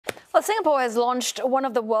Well, Singapore has launched one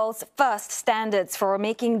of the world's first standards for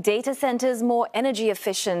making data centers more energy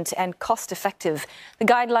efficient and cost effective. The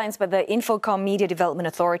guidelines by the Infocomm Media Development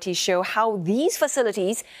Authority show how these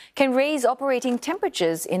facilities can raise operating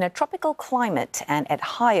temperatures in a tropical climate and at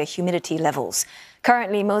higher humidity levels.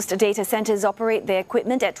 Currently, most data centers operate their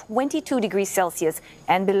equipment at 22 degrees Celsius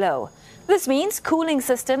and below. This means cooling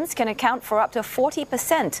systems can account for up to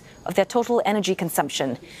 40% of their total energy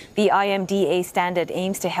consumption. The IMDA standard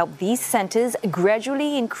aims to help these centers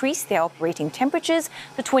gradually increase their operating temperatures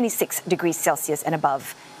to 26 degrees Celsius and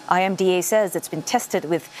above. IMDA says it's been tested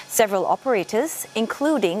with several operators,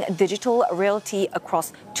 including Digital Realty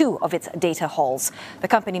across 2 of its data halls. The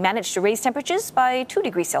company managed to raise temperatures by 2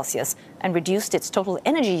 degrees Celsius and reduced its total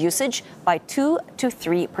energy usage by 2 to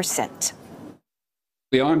 3%.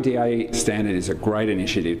 The IMDA standard is a great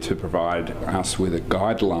initiative to provide us with a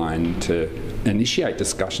guideline to initiate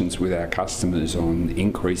discussions with our customers on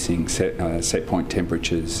increasing set point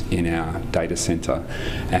temperatures in our data centre,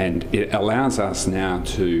 and it allows us now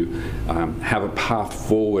to have a path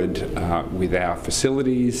forward with our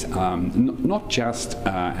facilities, not just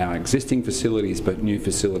our existing facilities but new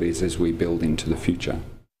facilities as we build into the future.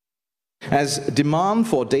 As demand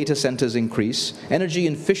for data centers increase, energy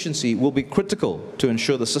efficiency will be critical to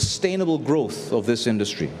ensure the sustainable growth of this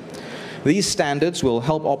industry. These standards will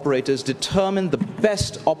help operators determine the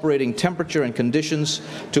best operating temperature and conditions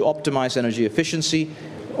to optimize energy efficiency,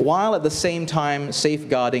 while at the same time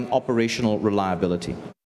safeguarding operational reliability.